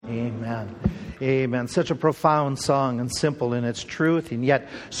Amen. Amen. Such a profound song and simple in its truth and yet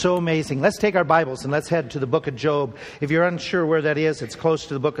so amazing. Let's take our Bibles and let's head to the book of Job. If you're unsure where that is, it's close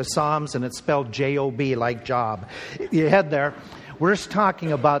to the book of Psalms and it's spelled J-O-B like job. You head there. We're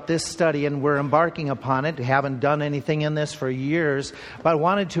talking about this study and we're embarking upon it. Haven't done anything in this for years, but I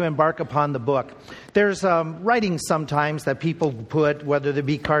wanted to embark upon the book. There's writings sometimes that people put, whether they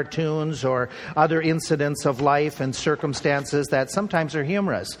be cartoons or other incidents of life and circumstances that sometimes are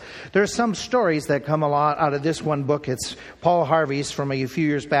humorous. There's some stories that come a lot out of this one book. It's Paul Harvey's from a few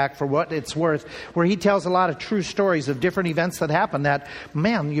years back, For What It's Worth, where he tells a lot of true stories of different events that happen that,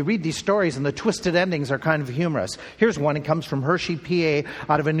 man, you read these stories and the twisted endings are kind of humorous. Here's one. It comes from Hershey, PA,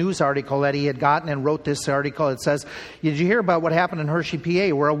 out of a news article that he had gotten and wrote this article. It says, did you hear about what happened in Hershey,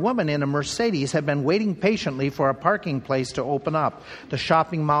 PA, where a woman in a Mercedes had been waiting patiently for a parking place to open up? The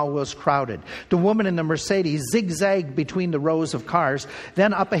shopping mall was crowded. The woman in the Mercedes zigzagged between the rows of cars.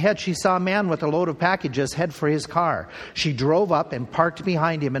 Then up ahead she saw a man with a load of packages head for his car. She drove up and parked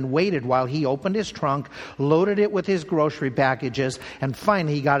behind him and waited while he opened his trunk, loaded it with his grocery packages, and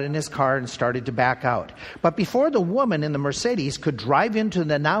finally he got in his car and started to back out. But before the woman in the Mercedes could drive into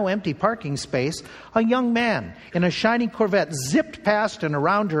the now empty parking space, a young man in a shiny Corvette zipped past and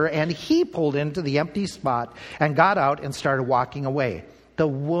around her, and he pulled into the empty spot and got out and started walking away. The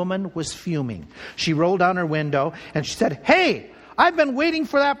woman was fuming. She rolled down her window and she said, "Hey, I've been waiting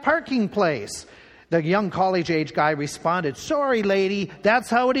for that parking place." The young college-age guy responded, "Sorry, lady, that's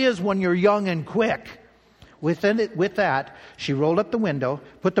how it is when you're young and quick." With that, she rolled up the window,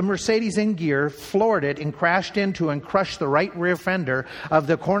 put the Mercedes in gear, floored it, and crashed into and crushed the right rear fender of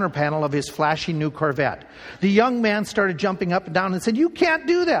the corner panel of his flashy new Corvette. The young man started jumping up and down and said, "You can't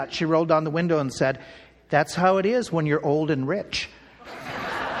do that." She rolled down the window and said, "That's how it is when you're old and rich."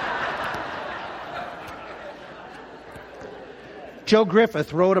 Joe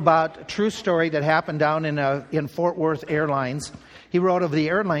Griffith wrote about a true story that happened down in Fort Worth Airlines. He wrote of the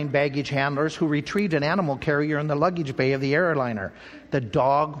airline baggage handlers who retrieved an animal carrier in the luggage bay of the airliner. The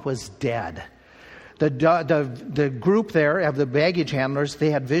dog was dead. The group there of the baggage handlers, they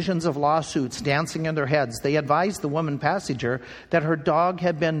had visions of lawsuits dancing in their heads. They advised the woman passenger that her dog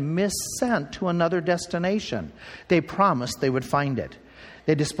had been missent to another destination. They promised they would find it.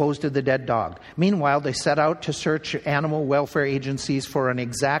 They disposed of the dead dog. Meanwhile, they set out to search animal welfare agencies for an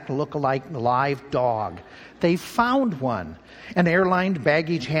exact look-alike live dog. They found one. An airline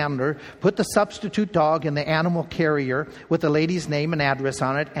baggage handler put the substitute dog in the animal carrier with the lady's name and address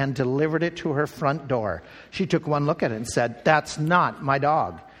on it and delivered it to her front door. She took one look at it and said, "That's not my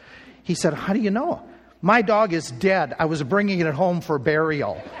dog." He said, "How do you know?" "My dog is dead. I was bringing it home for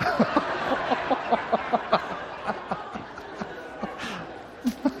burial."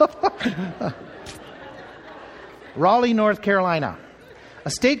 Raleigh, North Carolina.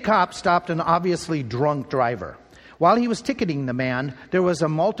 A state cop stopped an obviously drunk driver. While he was ticketing the man, there was a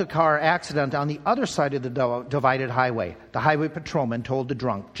multi-car accident on the other side of the divided highway. The highway patrolman told the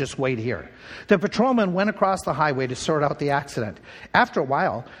drunk, "Just wait here." The patrolman went across the highway to sort out the accident. After a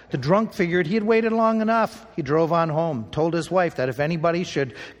while, the drunk figured he had waited long enough. He drove on home, told his wife that if anybody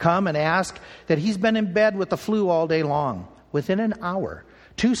should come and ask, that he's been in bed with the flu all day long. Within an hour,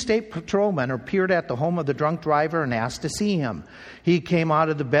 2 state patrolmen appeared at the home of the drunk driver and asked to see him. He came out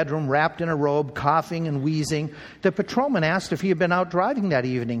of the bedroom wrapped in a robe, coughing and wheezing. The patrolman asked if he had been out driving that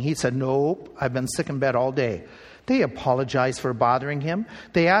evening. He said, "Nope, I've been sick in bed all day." They apologized for bothering him.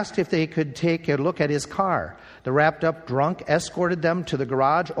 They asked if they could take a look at his car. The wrapped-up drunk escorted them to the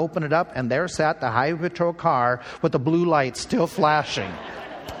garage, opened it up, and there sat the highway patrol car with the blue light still flashing.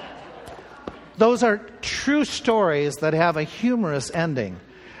 Those are true stories that have a humorous ending.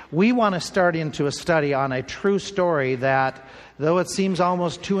 We want to start into a study on a true story that, though it seems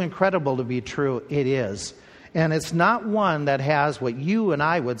almost too incredible to be true, it is. And it's not one that has what you and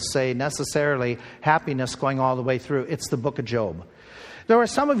I would say necessarily happiness going all the way through. It's the book of Job. There are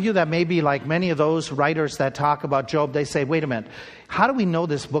some of you that may be like many of those writers that talk about Job. They say, wait a minute, how do we know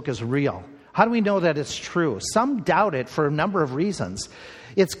this book is real? How do we know that it's true? Some doubt it for a number of reasons.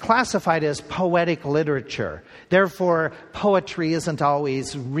 It's classified as poetic literature. Therefore, poetry isn't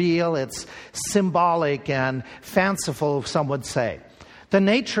always real. It's symbolic and fanciful, some would say. The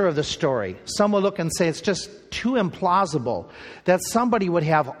nature of the story, some will look and say it's just too implausible that somebody would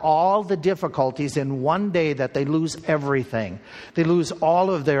have all the difficulties in one day that they lose everything. They lose all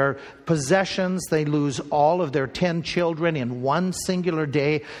of their possessions. They lose all of their 10 children in one singular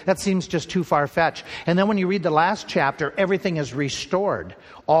day. That seems just too far-fetched. And then when you read the last chapter, everything is restored.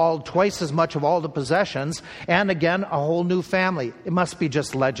 Twice as much of all the possessions, and again, a whole new family. It must be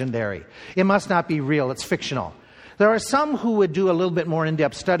just legendary. It must not be real. It's fictional. There are some who would do a little bit more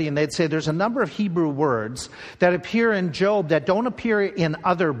in-depth study, and they'd say there's a number of Hebrew words that appear in Job that don't appear in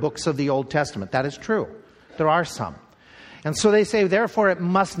other books of the Old Testament. That is true. There are some. And so they say, therefore, it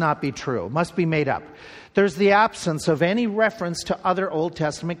must not be true. It must be made up. There's the absence of any reference to other Old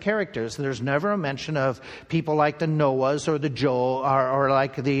Testament characters. There's never a mention of people like the Noahs or the Joel or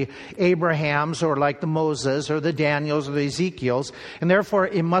like the Abrahams or like the Moses or the Daniels or the Ezekiels. And therefore,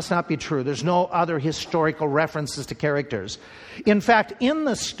 it must not be true. There's no other historical references to characters. In fact, in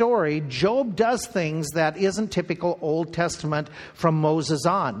the story, Job does things that isn't typical Old Testament from Moses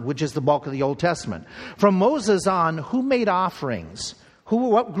on, which is the bulk of the Old Testament. From Moses on, who made offerings?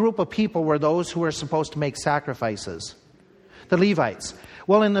 What group of people were those who were supposed to make sacrifices? The Levites.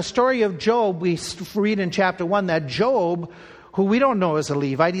 Well, in the story of Job, we read in chapter 1 that Job, who we don't know as a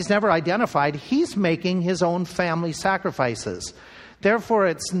Levite, he's never identified, he's making his own family sacrifices. Therefore,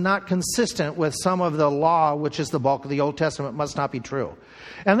 it's not consistent with some of the law, which is the bulk of the Old Testament, must not be true.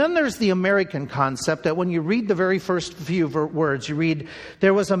 And then there's the American concept that when you read the very first few words, you read,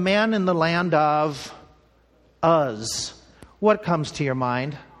 there was a man in the land of Uz. What comes to your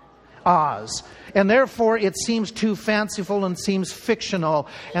mind? Oz. And therefore, it seems too fanciful and seems fictional,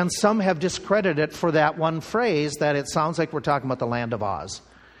 and some have discredited it for that one phrase that it sounds like we're talking about the land of Oz.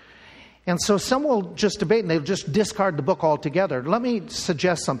 And so some will just debate and they'll just discard the book altogether. Let me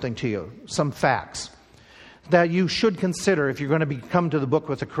suggest something to you, some facts that you should consider if you're going to come to the book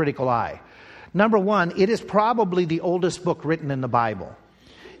with a critical eye. Number one, it is probably the oldest book written in the Bible.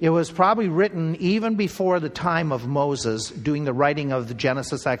 It was probably written even before the time of Moses doing the writing of the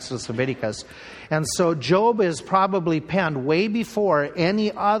Genesis, Exodus, Leviticus. And so Job is probably penned way before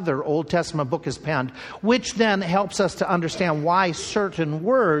any other Old Testament book is penned, which then helps us to understand why certain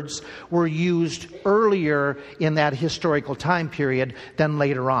words were used earlier in that historical time period than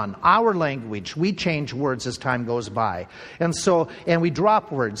later on. Our language, we change words as time goes by. And we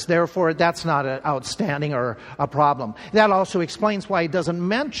drop words. Therefore, that's not an outstanding or a problem. That also explains why it doesn't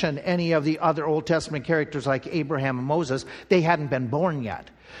mention any of the other Old Testament characters like Abraham and Moses. They hadn't been born yet.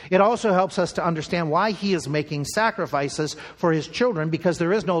 It also helps us to understand why he is making sacrifices for his children, because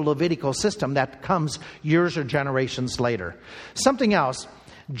there is no Levitical system that comes years or generations later. Something else,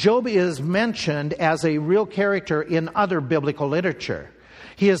 Job is mentioned as a real character in other biblical literature.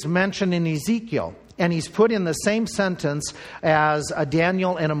 He is mentioned in Ezekiel, and he's put in the same sentence as a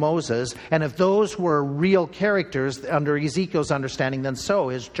Daniel and a Moses. And if those were real characters under Ezekiel's understanding, then so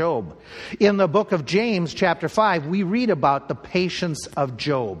is Job. In the book of James, chapter 5, we read about the patience of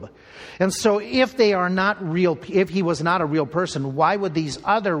Job. And so if they are not real, if he was not a real person, why would these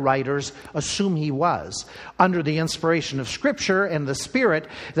other writers assume he was? Under the inspiration of Scripture and the Spirit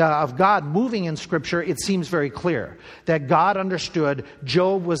of God moving in Scripture, it seems very clear that God understood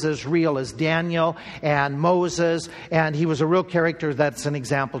Job was as real as Daniel and Moses, and he was a real character that's an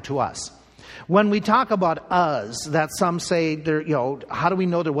example to us. When we talk about Uz, that some say, how do we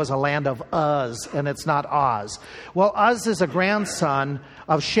know there was a land of Uz and it's not Oz? Well, Uz is a grandson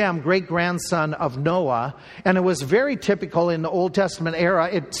of Shem, great-grandson of Noah, and it was very typical in the Old Testament era.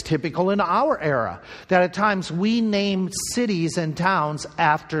 It's typical in our era that at times we name cities and towns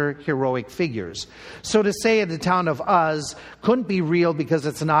after heroic figures. So to say the town of Uz couldn't be real because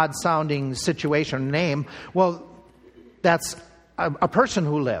it's an odd-sounding situation or name, well, that's a person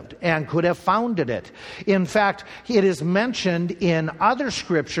who lived and could have founded it. In fact, it is mentioned in other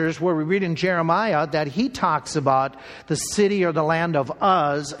scriptures where we read in Jeremiah that he talks about the city or the land of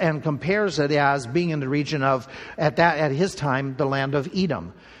Uz and compares it as being in the region of, at his time, the land of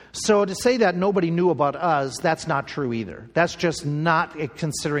Edom. So to say that nobody knew about Uz, that's not true either. That's just not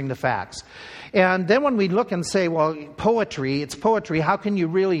considering the facts. And then when we look and say, well, poetry, it's poetry, how can you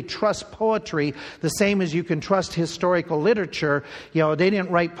really trust poetry the same as you can trust historical literature? They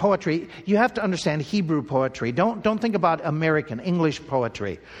didn't write poetry. You have to understand Hebrew poetry. Don't think about American, English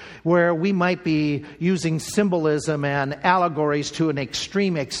poetry, where we might be using symbolism and allegories to an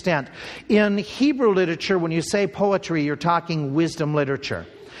extreme extent. In Hebrew literature, when you say poetry, you're talking wisdom literature.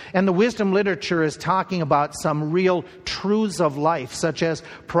 And the wisdom literature is talking about some real truths of life, such as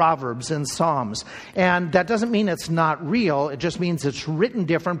Proverbs and Psalms. And that doesn't mean it's not real. It just means it's written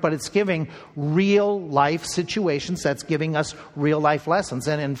different, but it's giving real life situations. That's giving us real life lessons.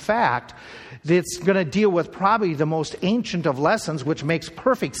 And in fact, it's going to deal with probably the most ancient of lessons, which makes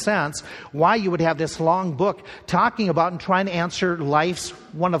perfect sense why you would have this long book talking about and trying to answer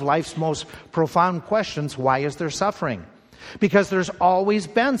one of life's most profound questions: why is there suffering? Because there's always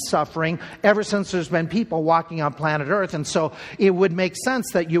been suffering ever since there's been people walking on planet Earth. And so it would make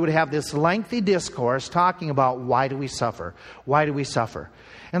sense that you would have this lengthy discourse talking about why do we suffer? Why do we suffer?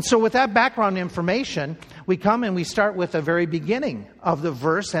 And so with that background information, we come and we start with the very beginning of the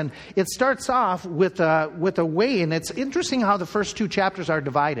verse, and it starts off with a way, and it's interesting how the first 2 chapters are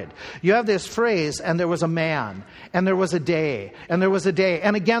divided. You have this phrase, and there was a man, and there was a day, and there was a day,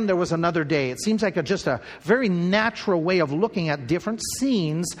 and again there was another day. It seems like just a very natural way of looking at different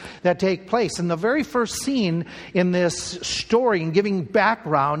scenes that take place. And the very first scene in this story and giving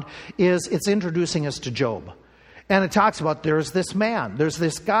background is it's introducing us to Job. And it talks about there's this man, there's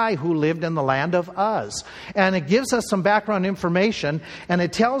this guy who lived in the land of Uz. And it gives us some background information, and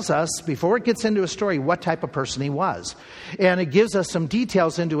it tells us, before it gets into a story, what type of person he was. And it gives us some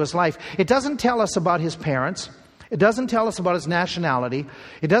details into his life. It doesn't tell us about his parents. It doesn't tell us about his nationality.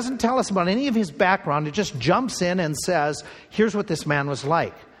 It doesn't tell us about any of his background. It just jumps in and says, here's what this man was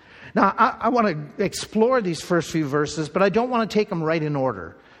like. Now, I want to explore these first few verses, but I don't want to take them right in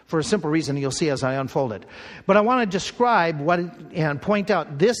order. For a simple reason you'll see as I unfold it. But I want to describe and point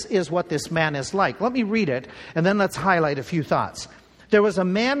out this is what this man is like. Let me read it, and then let's highlight a few thoughts. There was a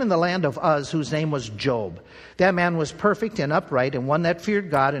man in the land of Uz whose name was Job. That man was perfect and upright, and one that feared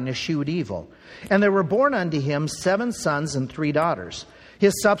God and eschewed evil. And there were born unto him 7 sons and 3 daughters.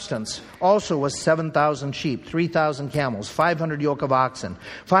 His substance also was 7,000 sheep, 3,000 camels, 500 yoke of oxen,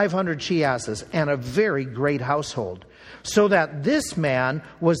 500 she-asses, and a very great household. So that this man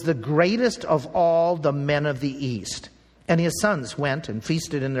was the greatest of all the men of the East. And his sons went and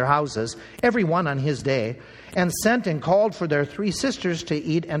feasted in their houses, every one on his day, and sent and called for their 3 sisters to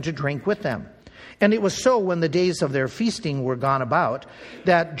eat and to drink with them. And it was so, when the days of their feasting were gone about,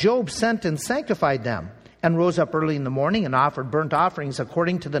 that Job sent and sanctified them, and rose up early in the morning and offered burnt offerings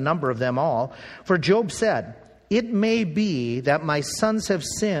according to the number of them all. For Job said, it may be that my sons have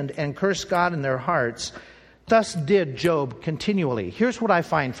sinned and cursed God in their hearts. Thus did Job continually. Here's what I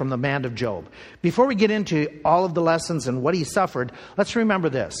find from the man of Job. Before we get into all of the lessons and what he suffered, let's remember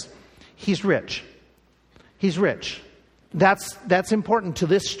this. He's rich. He's rich. That's important to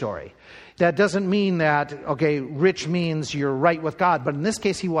this story. That doesn't mean that, rich means you're right with God, but in this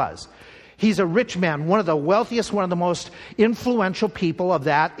case he was. He's a rich man, one of the wealthiest, one of the most influential people of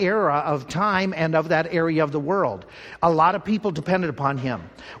that era of time and of that area of the world. A lot of people depended upon him.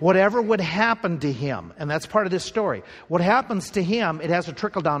 Whatever would happen to him, and that's part of this story, what happens to him, it has a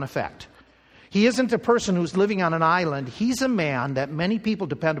trickle-down effect. He isn't a person who's living on an island. He's a man that many people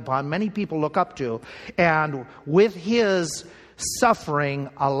depend upon, many people look up to, and with his suffering,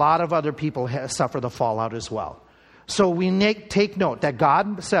 a lot of other people suffer the fallout as well. So we take note that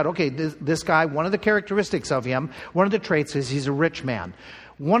God said, this guy, one of the characteristics of him, one of the traits is he's a rich man.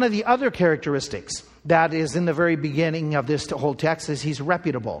 One of the other characteristics that is in the very beginning of this whole text is he's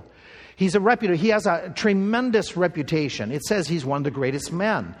reputable. He has a tremendous reputation. It says he's one of the greatest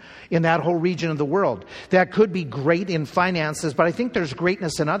men in that whole region of the world. That could be great in finances, but I think there's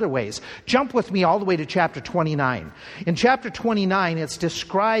greatness in other ways. Jump with me all the way to chapter 29. In chapter 29, it's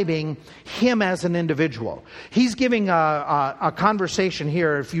describing him as an individual. He's giving a conversation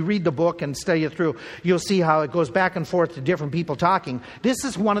here. If you read the book and study it through, you'll see how it goes back and forth to different people talking. This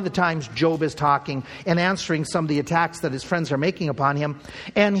is one of the times Job is talking and answering some of the attacks that his friends are making upon him.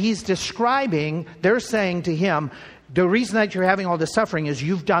 And he's they're saying to him, the reason that you're having all this suffering is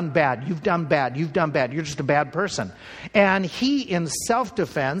you've done bad, you're just a bad person. And he, in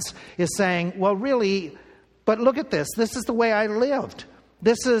self-defense, is saying, well, really, but look at this is the way I lived.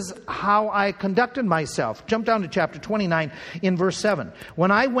 This is how I conducted myself. Jump down to chapter 29 in verse 7.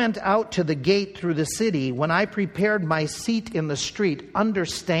 When I went out to the gate through the city, when I prepared my seat in the street,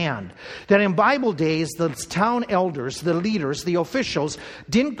 understand that in Bible days, the town elders, the leaders, the officials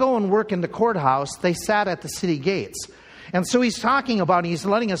didn't go and work in the courthouse. They sat at the city gates. And so he's talking about, he's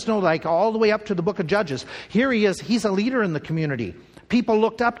letting us know, like all the way up to the book of Judges. Here he is. He's a leader in the community. People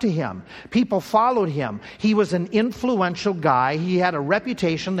looked up to him. People followed him. He was an influential guy. He had a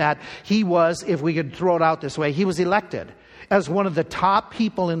reputation that he was, if we could throw it out this way, he was elected as one of the top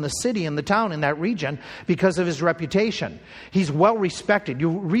people in the city, in the town, in that region because of his reputation. He's well respected. You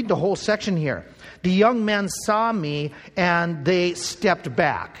read the whole section here. The young men saw me and they stepped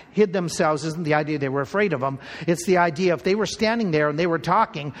back. Hid themselves isn't the idea they were afraid of him. It's the idea if they were standing there and they were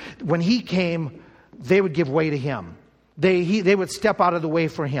talking, when he came, they would give way to him. They would step out of the way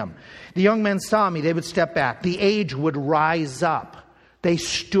for him. The young men saw me, they would step back. The aged would rise up. They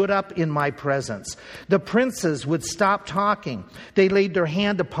stood up in my presence. The princes would stop talking. They laid their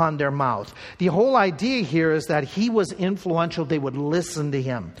hand upon their mouth. The whole idea here is that he was influential. They would listen to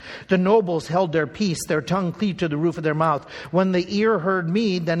him. The nobles held their peace, their tongue cleaved to the roof of their mouth. When the ear heard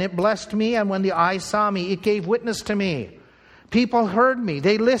me, then it blessed me. And when the eye saw me, it gave witness to me. People heard me.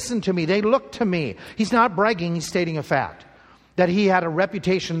 They listened to me. They looked to me. He's not bragging. He's stating a fact. that he had a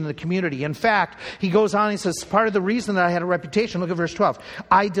reputation in the community. In fact, he goes on, he says, part of the reason that I had a reputation, look at verse 12,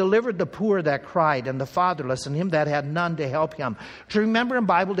 I delivered the poor that cried and the fatherless and him that had none to help him. Do you remember in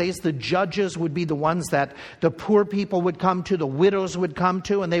Bible days, the judges would be the ones that the poor people would come to, the widows would come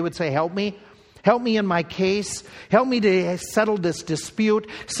to, and they would say, help me. Help me in my case. Help me to settle this dispute.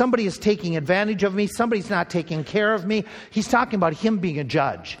 Somebody is taking advantage of me. Somebody's not taking care of me. He's talking about him being a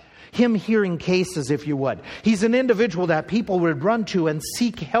judge. Him hearing cases, if you would. He's an individual that people would run to and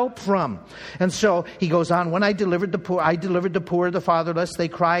seek help from. And so he goes on, when I delivered the poor, the fatherless, they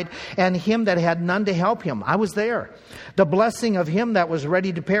cried, and him that had none to help him. I was there. The blessing of him that was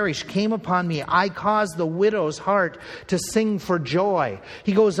ready to perish came upon me. I caused the widow's heart to sing for joy.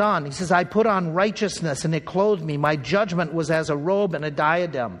 He goes on, he says, I put on righteousness and it clothed me. My judgment was as a robe and a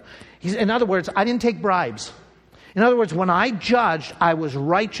diadem. In other words, I didn't take bribes. In other words, when I judged, I was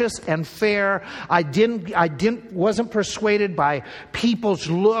righteous and fair. I wasn't persuaded by people's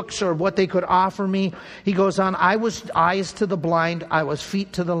looks or what they could offer me. He goes on, I was eyes to the blind, I was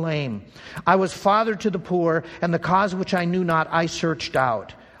feet to the lame. I was father to the poor, and the cause which I knew not, I searched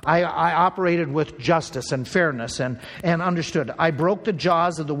out. I operated with justice and fairness and understood. I broke the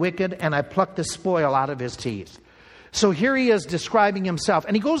jaws of the wicked, and I plucked the spoil out of his teeth. So here he is describing himself.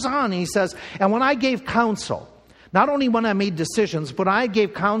 And he goes on and he says, and when I gave counsel, not only when I made decisions, but I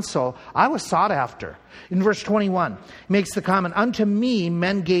gave counsel, I was sought after. In verse 21, he makes the comment, unto me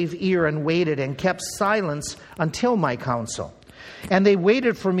men gave ear and waited and kept silence until my counsel. And they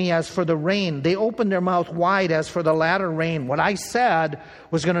waited for me as for the rain. They opened their mouth wide as for the latter rain. What I said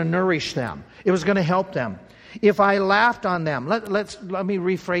was going to nourish them. It was going to help them. If I laughed on them, let me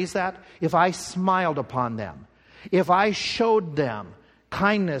rephrase that. If I smiled upon them, if I showed them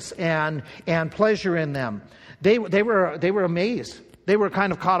kindness and pleasure in them, They were amazed. They were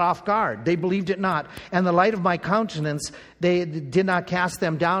kind of caught off guard. They believed it not. And the light of my countenance, they did not cast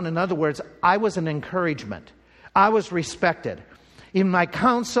them down. In other words, I was an encouragement. I was respected. In my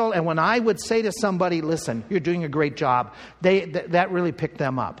counsel, and when I would say to somebody, listen, you're doing a great job, that really picked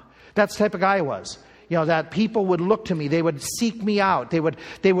them up. That's the type of guy I was. You know, that people would look to me. They would seek me out. They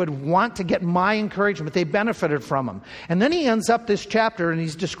would want to get my encouragement. They benefited from him. And then he ends up this chapter, and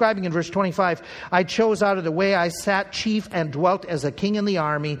he's describing in verse 25, I chose out of the way I sat chief and dwelt as a king in the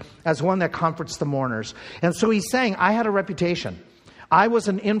army, as one that comforts the mourners. And so he's saying, I had a reputation. I was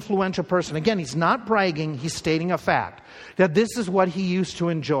an influential person. Again, he's not bragging. He's stating a fact. That this is what he used to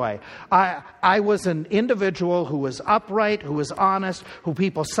enjoy. I was an individual who was upright, who was honest, who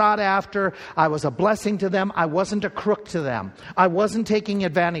people sought after. I was a blessing to them. I wasn't a crook to them. I wasn't taking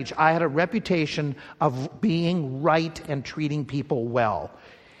advantage. I had a reputation of being right and treating people well.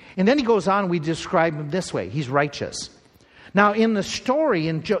 And then he goes on, we describe him this way. He's righteous. Now, in the story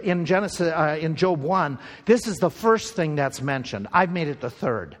in Job 1, this is the first thing that's mentioned. I've made it the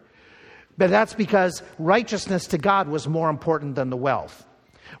third. But that's because righteousness to God was more important than the wealth.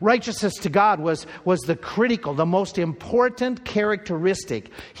 Righteousness to God was the most important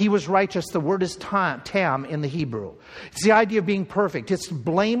characteristic. He was righteous. The word is tam in the Hebrew. It's the idea of being perfect. It's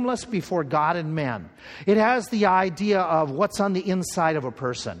blameless before God and men. It has the idea of what's on the inside of a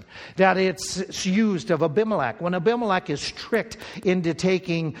person. That it's used of Abimelech. When Abimelech is tricked into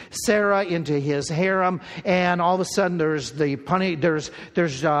taking Sarah into his harem, and all of a sudden there's the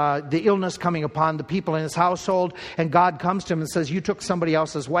illness coming upon the people in his household, and God comes to him and says, you took somebody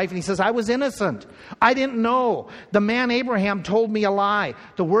else's wife. And he says, I was innocent. I didn't know. The man Abraham told me a lie.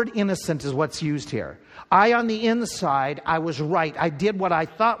 The word innocent is what's used here. On the inside, I was right. I did what I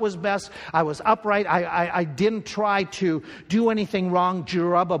thought was best. I was upright. I didn't try to do anything wrong.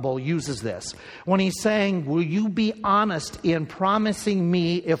 Zerubbabel uses this. When he's saying, will you be honest in promising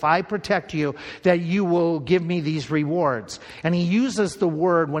me, if I protect you, that you will give me these rewards? And he uses the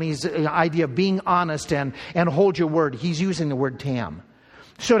word, when he's the idea of being honest and hold your word, he's using the word tam.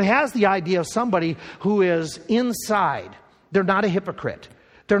 So it has the idea of somebody who is inside. They're not a hypocrite.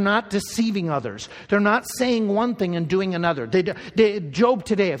 They're not deceiving others. They're not saying one thing and doing another. Job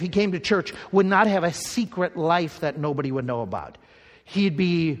today, if he came to church, would not have a secret life that nobody would know about. He'd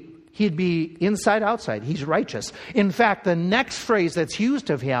be inside, outside. He's righteous. In fact, the next phrase that's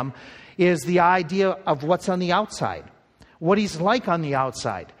used of him is the idea of what's on the outside. What he's like on the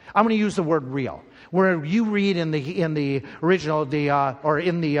outside. I'm going to use the word real. Where you read in the original, or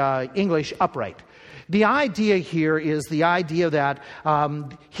in the English, upright. The idea here is the idea that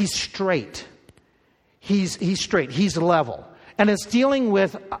he's straight. He's straight. He's level. And it's dealing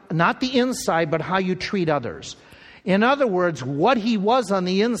with not the inside, but how you treat others. In other words, what he was on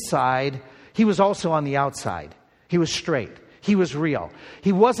the inside, he was also on the outside. He was straight. He was real.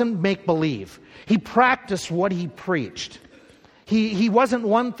 He wasn't make-believe. He practiced what he preached. He wasn't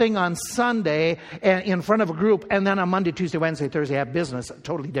one thing on Sunday and in front of a group, and then on Monday, Tuesday, Wednesday, Thursday have business.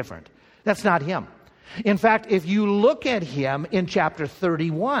 Totally different. That's not him. In fact, if you look at him in chapter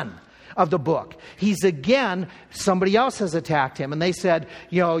 31 of the book, he's again, somebody else has attacked him, and they said,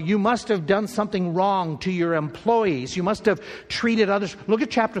 you must have done something wrong to your employees. You must have treated others. Look at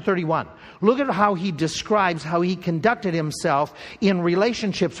chapter 31. Look at how he describes how he conducted himself in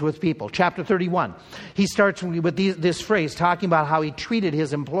relationships with people. Chapter 31. He starts with this phrase, talking about how he treated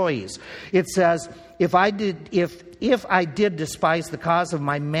his employees. It says, If I did despise the cause of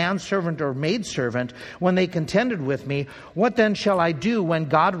my manservant or maidservant when they contended with me, what then shall I do when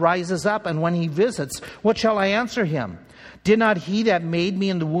God rises up and when he visits? What shall I answer him? Did not he that made me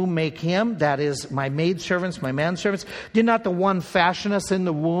in the womb make him? That is, my maidservants, my manservants. Did not the one fashion us in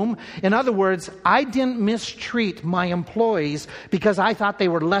the womb? In other words, I didn't mistreat my employees because I thought they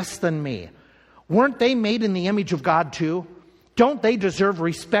were less than me. Weren't they made in the image of God too? Don't they deserve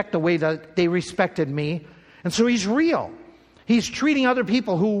respect the way that they respected me? And so he's real. He's treating other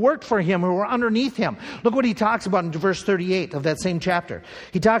people who worked for him, who were underneath him. Look what he talks about in verse 38 of that same chapter.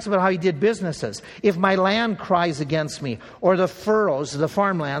 He talks about how he did businesses. If my land cries against me, or the furrows, the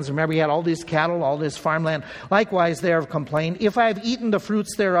farmlands, remember he had all these cattle, all this farmland, likewise they have complained. If I have eaten the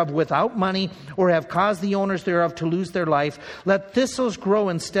fruits thereof without money, or have caused the owners thereof to lose their life, let thistles grow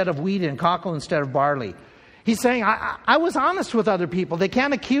instead of wheat and cockle instead of barley. He's saying, I was honest with other people. They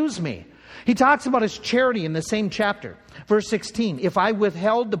can't accuse me. He talks about his charity in the same chapter. Verse 16, if I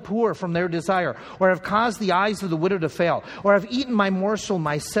withheld the poor from their desire, or have caused the eyes of the widow to fail, or have eaten my morsel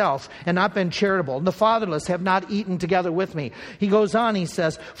myself and not been charitable, and the fatherless have not eaten together with me. He goes on, he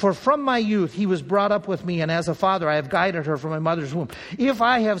says, for from my youth he was brought up with me, and as a father I have guided her from my mother's womb. If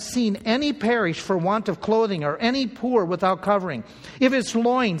I have seen any perish for want of clothing, or any poor without covering, if his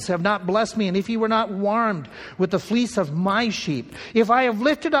loins have not blessed me, and if he were not warmed with the fleece of my sheep, if I have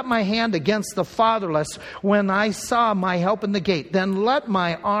lifted up my hand against the fatherless when I saw my help in the gate, then let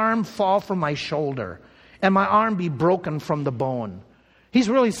my arm fall from my shoulder and my arm be broken from the bone. He's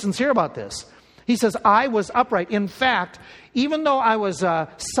really sincere about this. He says, I was upright. In fact, even though I was a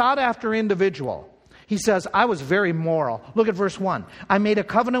sought after individual, he says, I was very moral. Look at verse 1. I made a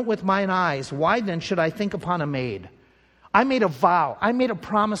covenant with mine eyes. Why then should I think upon a maid? I made a vow. I made a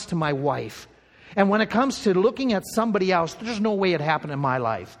promise to my wife. And when it comes to looking at somebody else, there's no way it happened in my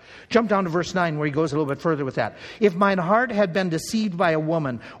life. Jump down to verse 9 where he goes a little bit further with that. If mine heart had been deceived by a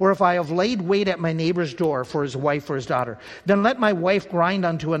woman, or if I have laid wait at my neighbor's door for his wife or his daughter, then let my wife grind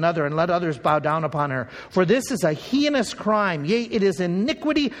unto another, and let others bow down upon her. For this is a heinous crime, yea, it is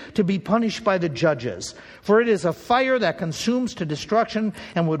iniquity to be punished by the judges. For it is a fire that consumes to destruction,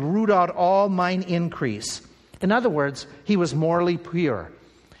 and would root out all mine increase. In other words, he was morally pure.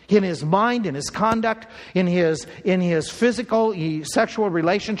 In his mind, in his conduct, in his physical, sexual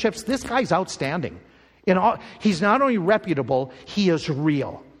relationships, this guy's outstanding. He's not only reputable, he is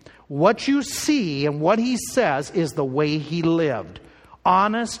real. What you see and what he says is the way he lived.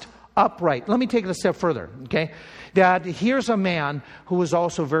 Honest, upright. Let me take it a step further, okay? That here's a man who was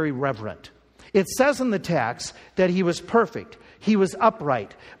also very reverent. It says in the text that he was perfect. He was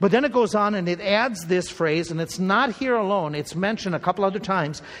upright. But then it goes on and it adds this phrase, and it's not here alone. It's mentioned a couple other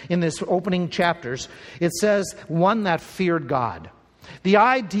times in this opening chapters. It says, one that feared God. The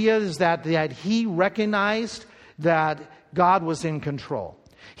idea is that he recognized that God was in control.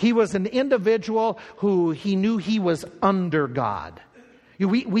 He was an individual who he knew he was under God.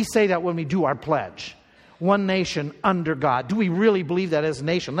 We say that when we do our pledge. One nation under God. Do we really believe that as a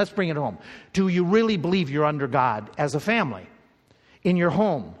nation? Let's bring it home. Do you really believe you're under God as a family? In your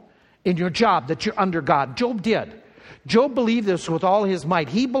home, in your job, that you're under God. Job did. Job believed this with all his might.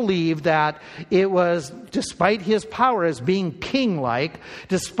 He believed that it was, despite his power as being king-like,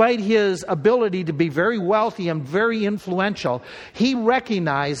 despite his ability to be very wealthy and very influential, he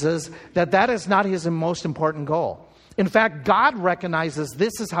recognizes that that is not his most important goal. In fact, God recognizes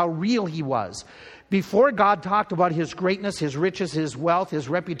this is how real he was. Before God talked about his greatness, his riches, his wealth, his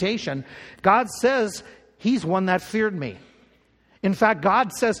reputation, God says, he's one that feared me. In fact,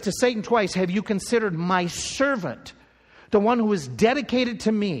 God says to Satan twice, have you considered my servant, the one who is dedicated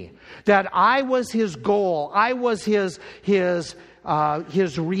to me, that I was his goal, I was his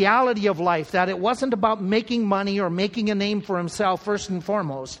reality of life, that it wasn't about making money or making a name for himself first and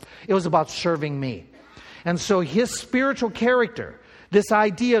foremost, it was about serving me. And so his spiritual character, this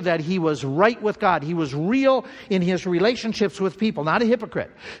idea that he was right with God, he was real in his relationships with people, not a hypocrite.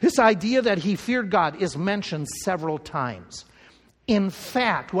 This idea that he feared God is mentioned several times. In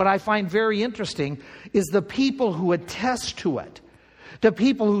fact, what I find very interesting is the people who attest to it. The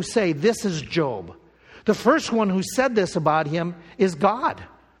people who say, this is Job. The first one who said this about him is God.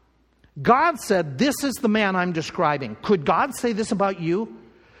 God said, this is the man I'm describing. Could God say this about you?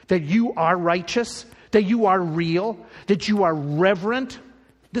 That you are righteous? That you are real? That you are reverent?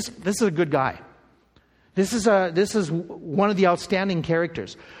 This is a good guy. This is one of the outstanding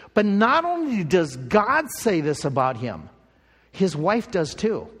characters. But not only does God say this about him, his wife does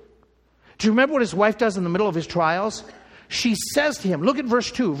too. Do you remember what his wife does in the middle of his trials? She says to him, look at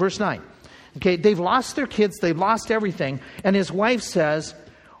verse 2, verse 9. Okay, they've lost their kids, they've lost everything. And his wife says,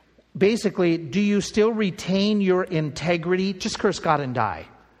 basically, do you still retain your integrity? Just curse God and die.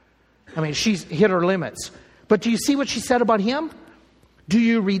 I mean, she's hit her limits. But do you see what she said about him? Do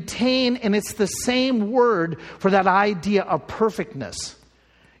you retain, and it's the same word for that idea of perfectness,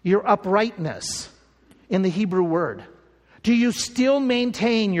 your uprightness in the Hebrew word. Do you still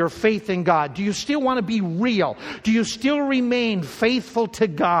maintain your faith in God? Do you still want to be real? Do you still remain faithful to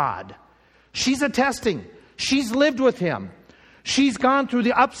God? She's attesting. She's lived with him. She's gone through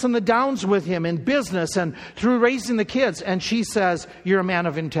the ups and the downs with him in business and through raising the kids. And she says, you're a man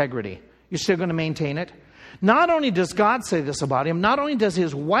of integrity. You're still going to maintain it? Not only does God say this about him, not only does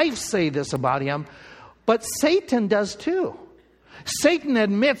his wife say this about him, but Satan does too. Satan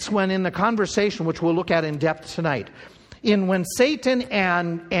admits when in the conversation, which we'll look at in depth tonight, when Satan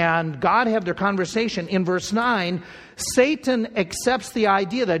and God have their conversation, in verse 9, Satan accepts the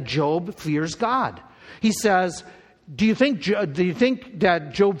idea that Job fears God. He says, do you think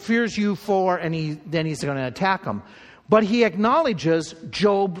that Job fears you for, and then he's going to attack him. But he acknowledges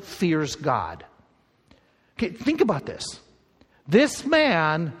Job fears God. Okay, think about this. This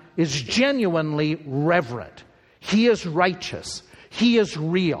man is genuinely reverent. He is righteous. He is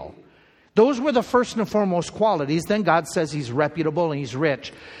real. Those were the first and foremost qualities. Then God says he's reputable and he's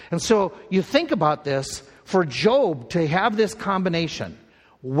rich. And so you think about this, for Job to have this combination,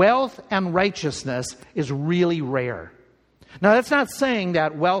 wealth and righteousness, is really rare. Now, that's not saying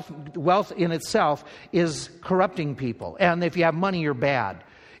that wealth in itself is corrupting people. And if you have money, you're bad.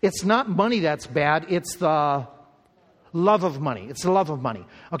 It's not money that's bad. It's the love of money. It's the love of money.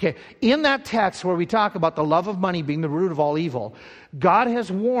 Okay, in that text where we talk about the love of money being the root of all evil, God has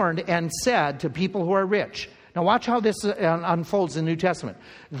warned and said to people who are rich. Now watch how this unfolds in the New Testament.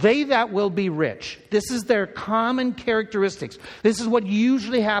 They that will be rich. This is their common characteristics. This is what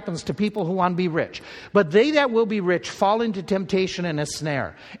usually happens to people who want to be rich. But they that will be rich fall into temptation and a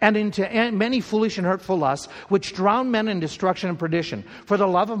snare, and into many foolish and hurtful lusts, which drown men in destruction and perdition. For the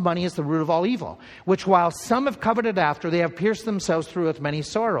love of money is the root of all evil, which while some have coveted after, they have pierced themselves through with many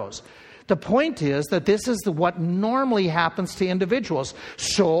sorrows. The point is that this is what normally happens to individuals.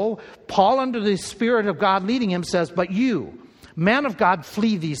 So, Paul, under the Spirit of God leading him, says, but you, man of God,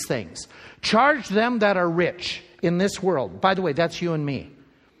 flee these things. Charge them that are rich in this world. By the way, that's you and me.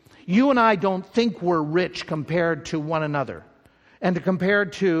 You and I don't think we're rich compared to one another. And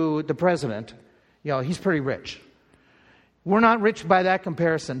compared to the president, he's pretty rich. We're not rich by that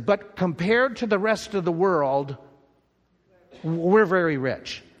comparison. But compared to the rest of the world, we're very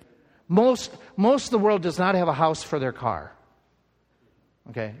rich. Most of the world does not have a house for their car.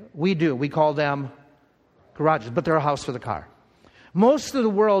 Okay, we do. We call them garages, but they're a house for the car. Most of the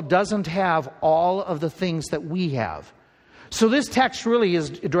world doesn't have all of the things that we have. So this text really is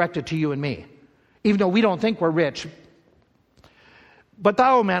directed to you and me, even though we don't think we're rich. But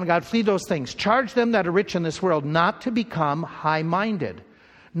thou, O man of God, flee those things. Charge them that are rich in this world not to become high-minded,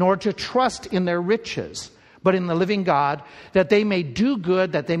 nor to trust in their riches, but in the living God, that they may do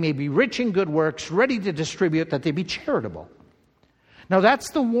good, that they may be rich in good works, ready to distribute, that they be charitable. Now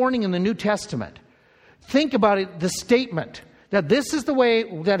that's the warning in the New Testament. Think about it, the statement that this is the way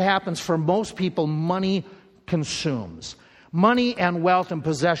that happens for most people. Money consumes. Money and wealth and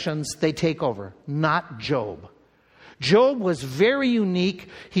possessions, they take over. Not Job. Job was very unique.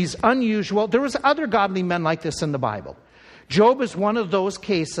 He's unusual. There was other godly men like this in the Bible. Job is one of those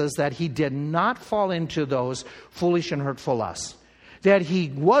cases that he did not fall into those foolish and hurtful lusts. That he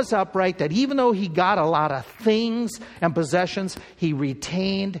was upright, that even though he got a lot of things and possessions, he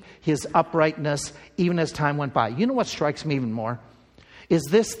retained his uprightness even as time went by. You know what strikes me even more? Is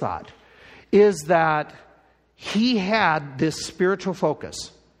this thought, is that he had this spiritual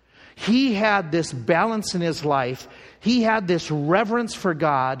focus. He had this balance in his life. He had this reverence for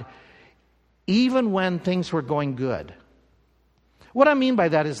God even when things were going good. What I mean by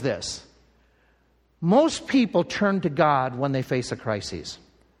that is this. Most people turn to God when they face a crisis.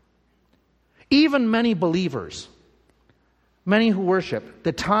 Even many believers, many who worship,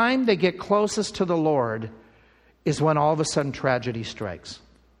 the time they get closest to the Lord is when all of a sudden tragedy strikes.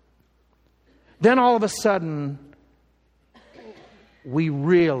 Then all of a sudden, we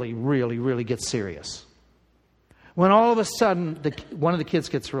really, really, really get serious. When all of a sudden, one of the kids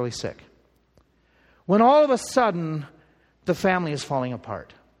gets really sick. When all of a sudden, the family is falling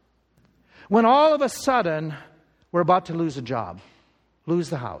apart. When all of a sudden, we're about to lose a job, lose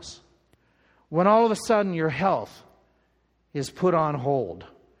the house. When all of a sudden, your health is put on hold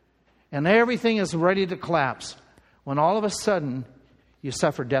and everything is ready to collapse. When all of a sudden, you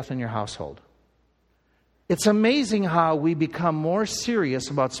suffer death in your household. It's amazing how we become more serious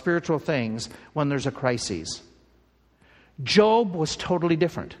about spiritual things when there's a crisis. Job was totally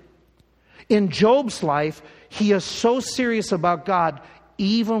different. In Job's life, he is so serious about God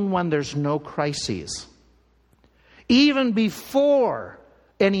even when there's no crises. Even before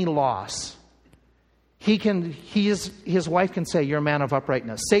any loss, his wife can say, "You're a man of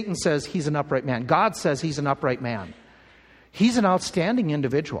uprightness." Satan says he's an upright man. God says he's an upright man. He's an outstanding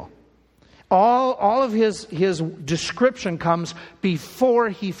individual. All of his description comes before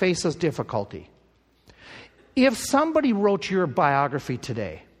he faces difficulty. If somebody wrote your biography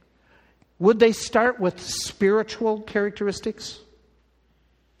today, would they start with spiritual characteristics?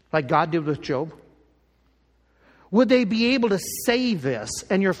 Like God did with Job? Would they be able to say this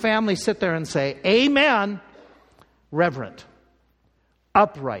and your family sit there and say, "Amen, reverent,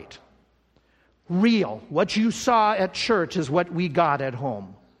 upright, real. What you saw at church is what we got at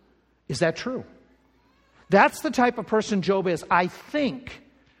home"? Is that true? That's the type of person Job is. I think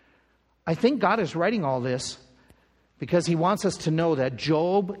God is writing all this because he wants us to know that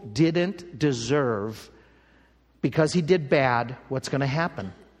Job didn't deserve, because he did bad, what's going to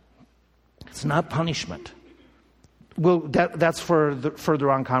happen. It's not punishment. Well, that's for the further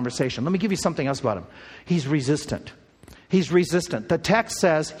on conversation. Let me give you something else about him. He's resistant. He's resistant. The text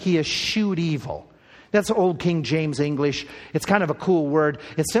says he eschewed evil. That's old King James English. It's kind of a cool word.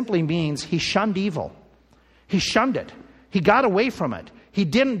 It simply means he shunned evil. He shunned it. He got away from it. He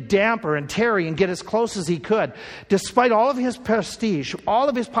didn't damper and tarry and get as close as he could. Despite all of his prestige, all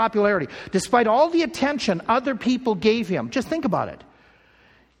of his popularity, despite all the attention other people gave him. Just think about it.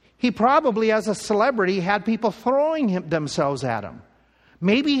 He probably, as a celebrity, had people throwing themselves at him.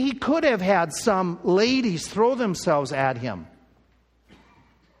 Maybe he could have had some ladies throw themselves at him.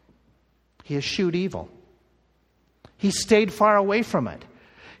 He eschewed evil. He stayed far away from it.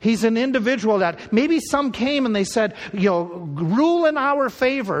 He's an individual that maybe some came and they said, rule in our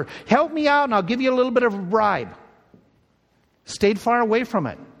favor. Help me out and I'll give you a little bit of a bribe. Stayed far away from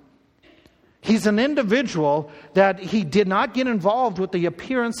it. He's an individual that he did not get involved with the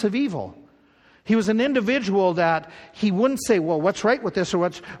appearance of evil. He was an individual that he wouldn't say, well, what's right with this or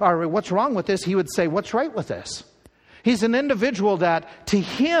what's wrong with this? He would say, what's right with this? He's an individual that to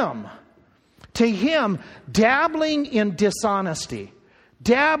him, dabbling in dishonesty,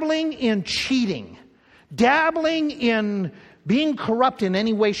 dabbling in cheating, dabbling in being corrupt in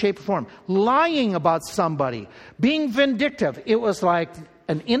any way, shape, or form, lying about somebody, being vindictive. It was like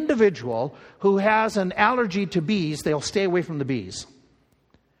an individual who has an allergy to bees, they'll stay away from the bees.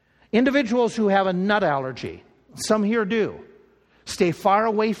 Individuals who have a nut allergy, some here do, stay far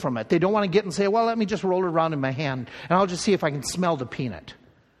away from it. They don't want to get and say, well, let me just roll it around in my hand and I'll just see if I can smell the peanut.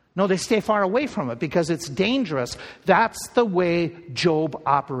 No, they stay far away from it because it's dangerous. That's the way Job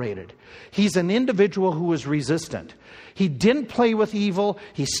operated. He's an individual who was resistant. He didn't play with evil.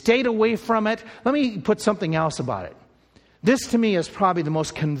 He stayed away from it. Let me put something else about it. This to me is probably the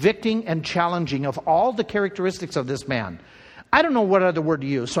most convicting and challenging of all the characteristics of this man. I don't know what other word to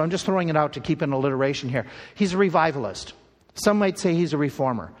use, so I'm just throwing it out to keep an alliteration here. He's a revivalist. Some might say he's a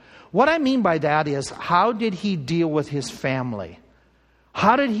reformer. What I mean by that is, how did he deal with his family?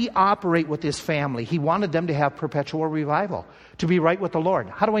 How did he operate with his family? He wanted them to have perpetual revival, to be right with the Lord.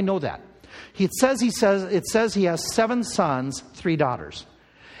 How do I know that? It says he has 7 sons, 3 daughters.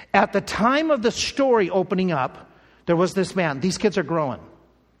 At the time of the story opening up, there was this man. These kids are growing.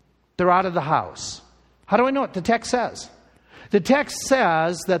 They're out of the house. How do I know it? The text says. The text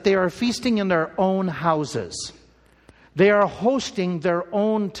says that they are feasting in their own houses. They are hosting their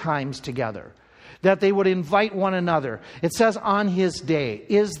own times together. That they would invite one another. It says on his day.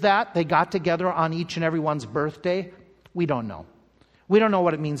 Is that they got together on each and everyone's birthday? We don't know. We don't know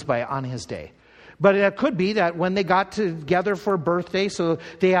what it means by on his day. But it could be that when they got together for a birthday, so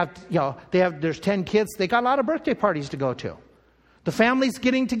there's 10 kids, they got a lot of birthday parties to go to. The family's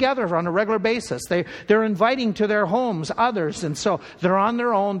getting together on a regular basis. They're inviting to their homes others. And so they're on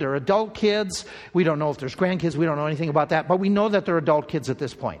their own. They're adult kids. We don't know if there's grandkids. We don't know anything about that. But we know that they're adult kids at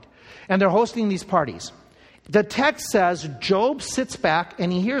this point. And they're hosting these parties. The text says Job sits back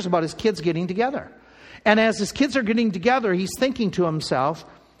and he hears about his kids getting together. And as his kids are getting together, he's thinking to himself,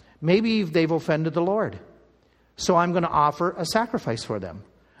 maybe they've offended the Lord. So I'm going to offer a sacrifice for them.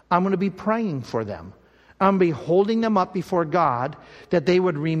 I'm going to be praying for them. I'm be holding them up before God that they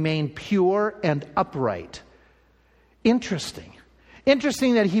would remain pure and upright. Interesting.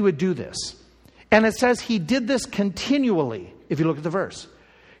 Interesting that he would do this. And it says he did this continually, if you look at the verse.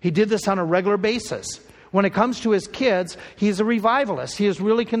 He did this on a regular basis. When it comes to his kids, he's a revivalist. He is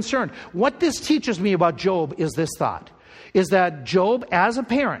really concerned. What this teaches me about Job is this thought, is that Job, as a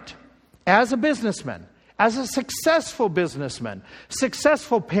parent, as a businessman, as a successful businessman,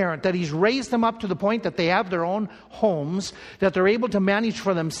 successful parent, that he's raised them up to the point that they have their own homes, that they're able to manage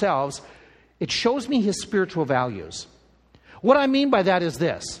for themselves, it shows me his spiritual values. What I mean by that is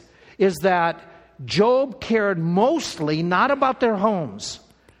this, is that Job cared mostly not about their homes,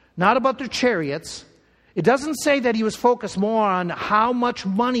 not about their chariots. It doesn't say that he was focused more on how much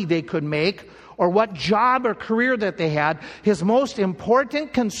money they could make or what job or career that they had. His most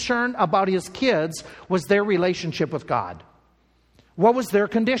important concern about his kids was their relationship with God. What was their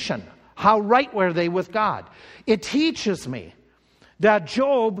condition? How right were they with God? It teaches me that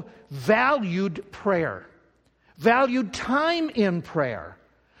Job valued prayer, valued time in prayer,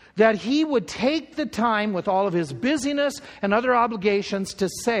 that he would take the time with all of his busyness and other obligations to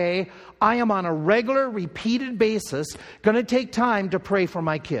say, I am on a regular, repeated basis going to take time to pray for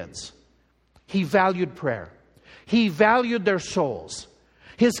my kids. He valued prayer. He valued their souls.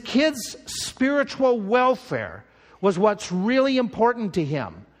 His kids' spiritual welfare was what's really important to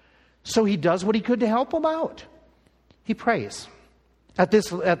him. So he does what he could to help them out. He prays at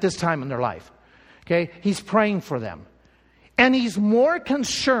this time in their life. Okay? He's praying for them. And he's more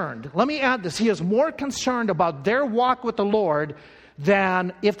concerned, let me add this, he is more concerned about their walk with the Lord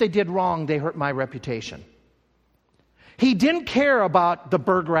than if they did wrong, they hurt my reputation. He didn't care about the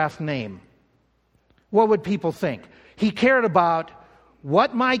Burgraff name. What would people think? He cared about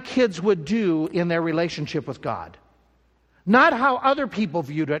what my kids would do in their relationship with God. Not how other people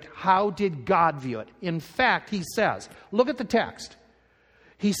viewed it, how did God view it? In fact, he says, look at the text.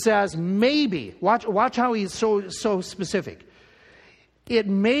 He says, maybe, watch how he's so specific. It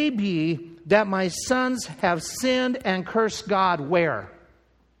may be that my sons have sinned and cursed God where?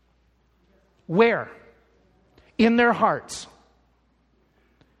 Where? In their hearts.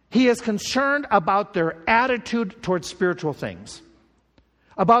 He is concerned about their attitude towards spiritual things,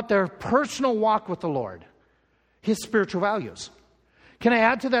 about their personal walk with the Lord, his spiritual values. Can I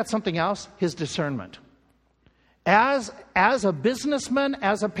add to that something else? His discernment. As a businessman,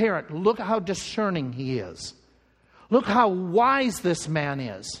 as a parent, look how discerning he is. Look how wise this man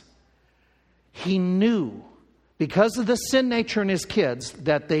is. He knew, because of the sin nature in his kids,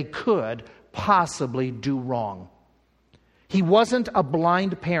 that they could possibly do wrong. He wasn't a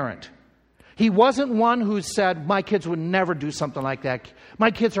blind parent. He wasn't one who said, my kids would never do something like that.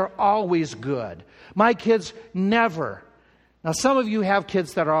 My kids are always good. My kids never. Now, some of you have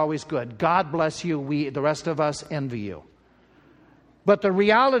kids that are always good. God bless you. The rest of us, envy you. But the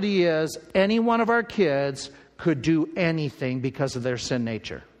reality is, any one of our kids could do anything because of their sin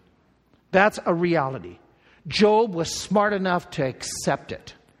nature. That's a reality. Job was smart enough to accept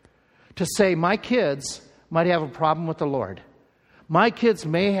it. To say, my kids might have a problem with the Lord. My kids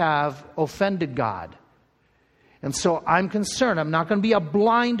may have offended God. And so I'm concerned. I'm not going to be a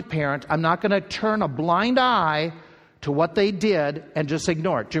blind parent. I'm not going to turn a blind eye to what they did and just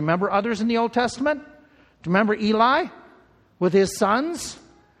ignore it. Do you remember others in the Old Testament? Do you remember Eli with his sons?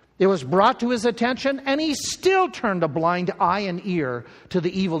 It was brought to his attention, and he still turned a blind eye and ear to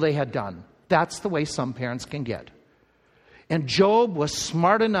the evil they had done. That's the way some parents can get. And Job was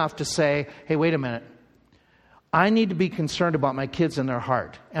smart enough to say, hey, wait a minute. I need to be concerned about my kids and their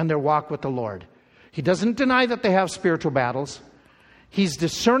heart and their walk with the Lord. He doesn't deny that they have spiritual battles. He's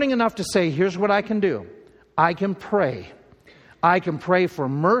discerning enough to say, here's what I can do. I can pray. I can pray for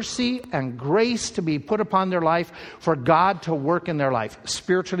mercy and grace to be put upon their life, for God to work in their life.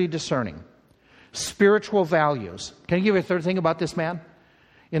 Spiritually discerning. Spiritual values. Can I give you a third thing about this man?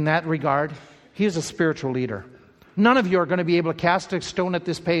 In that regard, he is a spiritual leader. None of you are going to be able to cast a stone at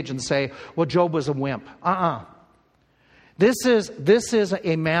this page and say, well, Job was a wimp. This is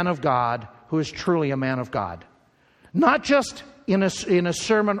a man of God who is truly a man of God. Not just in a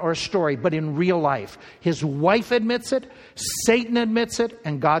sermon or a story, but in real life. His wife admits it, Satan admits it,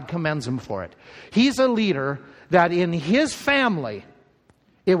 and God commends him for it. He's a leader that in his family,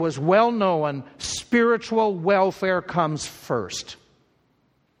 it was well known, spiritual welfare comes first.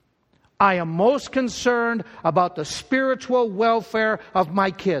 I am most concerned about the spiritual welfare of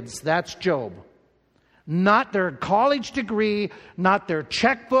my kids. That's Job. Not their college degree, not their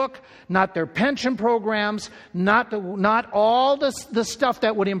checkbook, not their pension programs, not all the stuff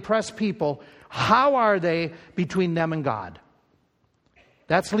that would impress people. How are they between them and God?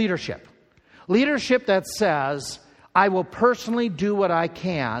 That's leadership. Leadership that says, I will personally do what I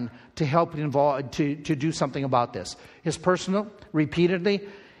can to help to do something about this. His personal, repeatedly,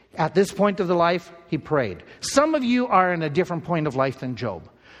 at this point of the life, he prayed. Some of you are in a different point of life than Job.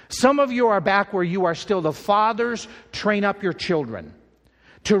 Some of you are back where you are still the fathers train up your children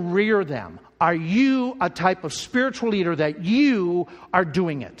to rear them. Are you a type of spiritual leader that you are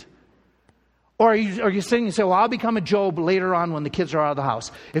doing it? Or are you sitting and say, well, I'll become a Job later on when the kids are out of the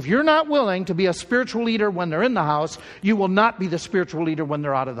house. If you're not willing to be a spiritual leader when they're in the house, you will not be the spiritual leader when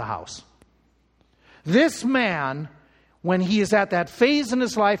they're out of the house. This man, when he is at that phase in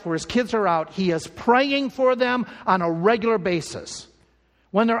his life where his kids are out, he is praying for them on a regular basis.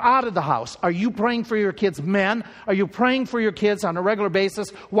 When they're out of the house, are you praying for your kids? Men, are you praying for your kids on a regular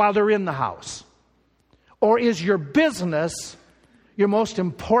basis while they're in the house? Or is your business your most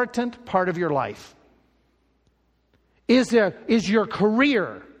important part of your life? Is your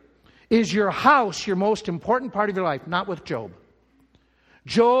career, is your house your most important part of your life? Not with Job.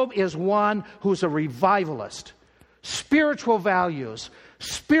 Job is one who's a revivalist. Spiritual values,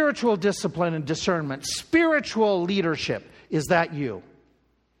 spiritual discipline and discernment, spiritual leadership. Is that you?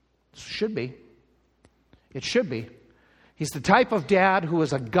 Should be. It should be. He's the type of dad who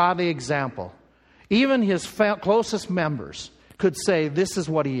is a godly example. Even his closest members could say this is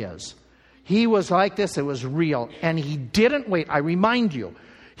what he is. He was like this. It was real. And he didn't wait. I remind you,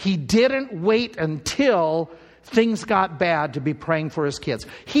 he didn't wait until things got bad to be praying for his kids.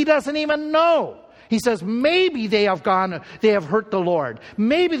 He doesn't even know. He says maybe they have hurt the Lord.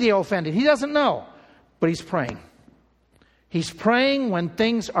 Maybe they offended. He doesn't know. But he's praying. He's praying when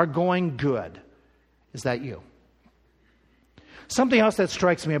things are going good. Is that you? Something else that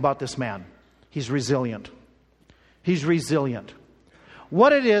strikes me about this man. He's resilient. He's resilient.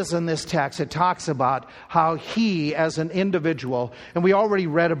 What it is in this text, it talks about how he, as an individual, and we already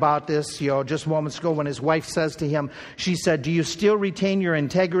read about this, just moments ago when his wife says to him, she said, do you still retain your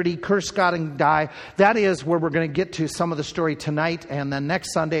integrity? Curse God and die. That is where we're going to get to some of the story tonight and then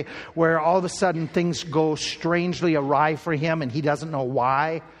next Sunday, where all of a sudden things go strangely awry for him and he doesn't know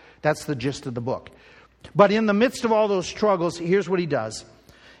why. That's the gist of the book. But in the midst of all those struggles, here's what he does.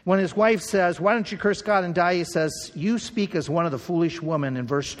 When his wife says, why don't you curse God and die? He says, you speak as one of the foolish women in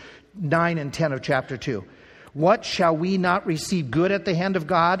verse 9 and 10 of chapter 2. What, shall we not receive good at the hand of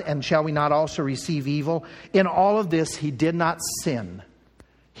God? And shall we not also receive evil? In all of this, he did not sin.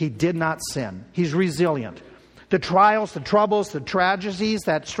 He did not sin. He's resilient. The trials, the troubles, the tragedies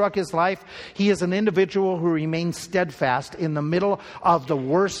that struck his life, he is an individual who remains steadfast in the middle of the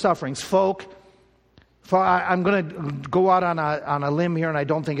worst sufferings. I'm going to go out on a limb here, and I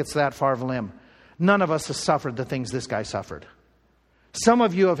don't think it's that far of a limb. None of us have suffered the things this guy suffered. Some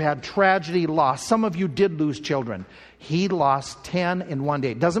of you have had tragedy, loss. Some of you did lose children. He lost 10 in one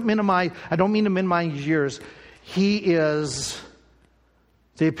day. I don't mean to minimize yours. He is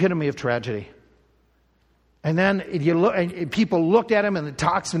the epitome of tragedy. And then people looked at him, and it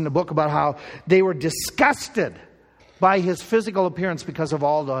talks in the book about how they were disgusted by his physical appearance because of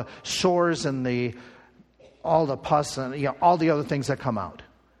all the sores and all the pus and all the other things that come out.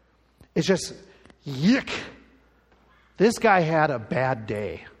 It's just, yuck. This guy had a bad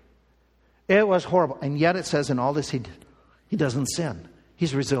day. It was horrible. And yet it says in all this, he doesn't sin.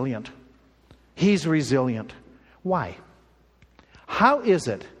 He's resilient. He's resilient. Why? How is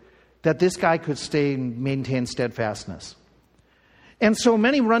it that this guy could stay and maintain steadfastness? And so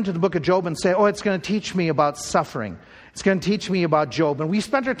many run to the book of Job and say, it's going to teach me about suffering. It's going to teach me about Job. And we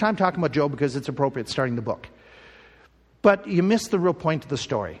spent our time talking about Job because it's appropriate starting the book. But you missed the real point of the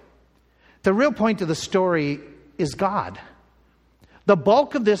story. The real point of the story is God. The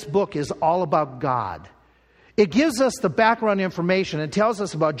bulk of this book is all about God. It gives us the background information. It tells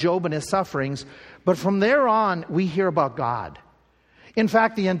us about Job and his sufferings. But from there on, we hear about God. In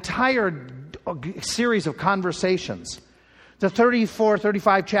fact, the entire series of conversations, the 34,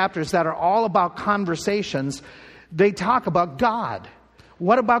 35 chapters that are all about conversations, they talk about God.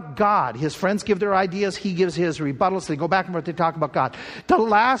 What about God? His friends give their ideas. He gives his rebuttals. They go back and forth. They talk about God. The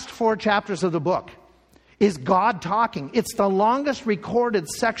last 4 chapters of the book is God talking. It's the longest recorded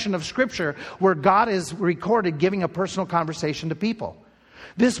section of Scripture where God is recorded giving a personal conversation to people.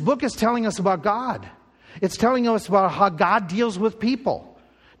 This book is telling us about God. It's telling us about how God deals with people.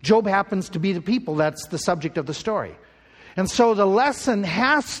 Job happens to be the people. That's the subject of the story. And so the lesson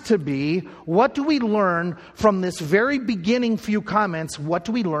has to be, what do we learn from this very beginning few comments? What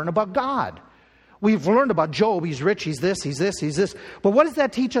do we learn about God? We've learned about Job. He's rich, he's this, he's this, he's this. But what does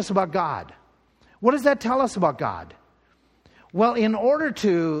that teach us about God? What does that tell us about God? Well, in order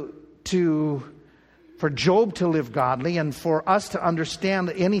to for Job to live godly and for us to understand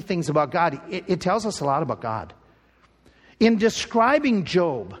any things about God, it tells us a lot about God. In describing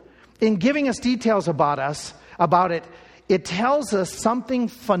Job, in giving us details about it, it tells us something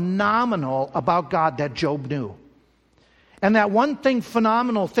phenomenal about God that Job knew. And that one thing,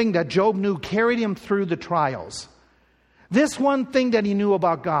 phenomenal thing that Job knew carried him through the trials. This one thing that he knew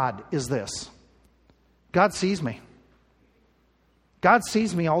about God is this: God sees me. God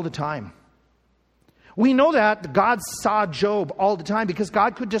sees me all the time. We know that God saw Job all the time because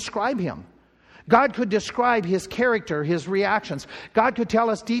God could describe him. God could describe his character, his reactions. God could tell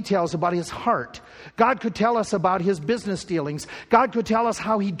us details about his heart. God could tell us about his business dealings. God could tell us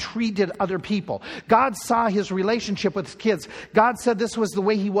how he treated other people. God saw his relationship with his kids. God said this was the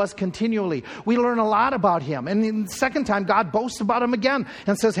way he was continually. We learn a lot about him. And the second time, God boasts about him again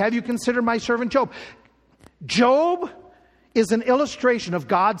and says, have you considered my servant Job? Job is an illustration of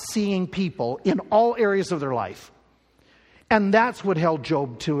God seeing people in all areas of their life. And that's what held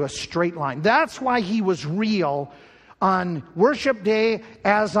Job to a straight line. That's why he was real on worship day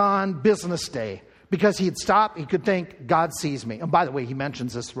as on business day. Because he'd stop, he could think, God sees me. And by the way, he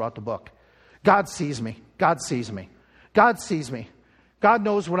mentions this throughout the book. God sees me. God sees me. God sees me. God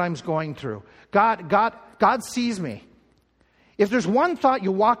knows what I'm going through. God sees me. If there's one thought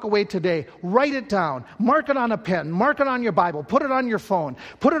you walk away today, write it down. Mark it on a pen. Mark it on your Bible. Put it on your phone.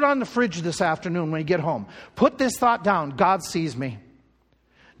 Put it on the fridge this afternoon when you get home. Put this thought down. God sees me.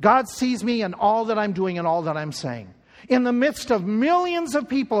 God sees me in all that I'm doing and all that I'm saying. In the midst of millions of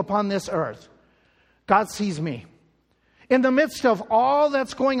people upon this earth, God sees me. In the midst of all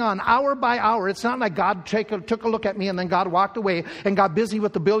that's going on, hour by hour, it's not like God took a look at me and then God walked away and got busy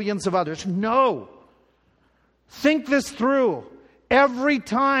with the billions of others. No. Think this through every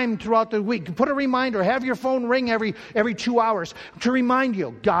time throughout the week. Put a reminder. Have your phone ring every 2 hours to remind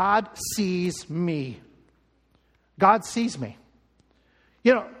you, God sees me. God sees me.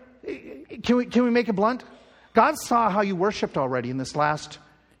 You know, can we make it blunt? God saw how you worshiped already in this last,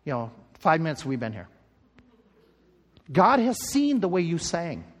 5 minutes we've been here. God has seen the way you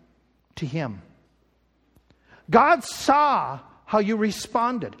sang to Him. God saw how you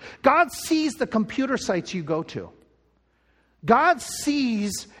responded. God sees the computer sites you go to. God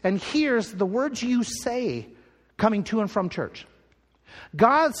sees and hears the words you say coming to and from church.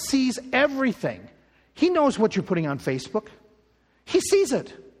 God sees everything. He knows what you're putting on Facebook. He sees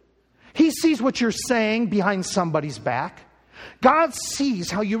it. He sees what you're saying behind somebody's back. God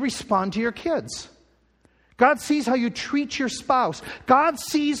sees how you respond to your kids. God sees how you treat your spouse. God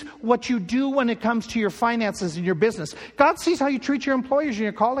sees what you do when it comes to your finances and your business. God sees how you treat your employers and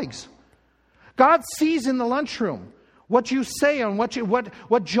your colleagues. God sees in the lunchroom what you say and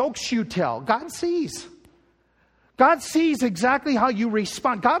what jokes you tell. God sees. God sees exactly how you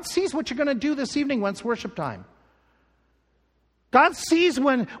respond. God sees what you're going to do this evening when it's worship time. God sees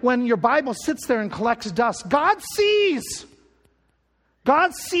when your Bible sits there and collects dust. God sees.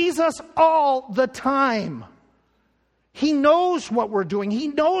 God sees us all the time. He knows what we're doing. He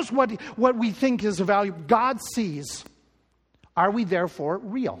knows what we think is of value. God sees. Are we therefore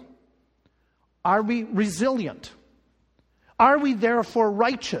real? Are we resilient? Are we therefore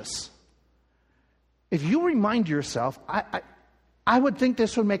righteous? If you remind yourself, I would think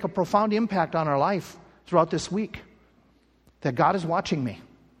this would make a profound impact on our life throughout this week. That God is watching me.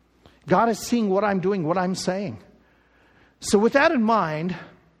 God is seeing what I'm doing, what I'm saying. So with that in mind,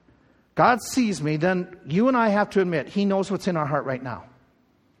 God sees me, then you and I have to admit, He knows what's in our heart right now.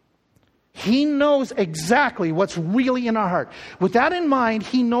 He knows exactly what's really in our heart. With that in mind,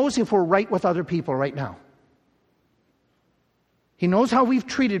 He knows if we're right with other people right now. He knows how we've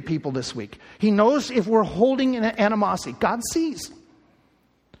treated people this week. He knows if we're holding an animosity. God sees.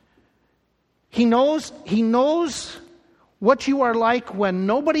 He knows what you are like when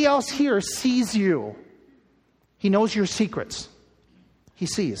nobody else here sees you. He knows your secrets. He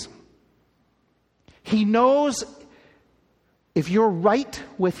sees. He knows if you're right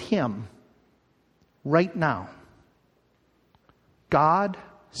with Him right now. God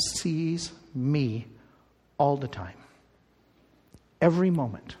sees me all the time. Every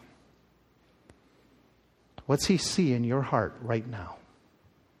moment. What's He see in your heart right now?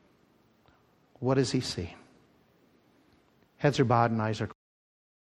 What does He see? Heads are bowed and eyes are closed.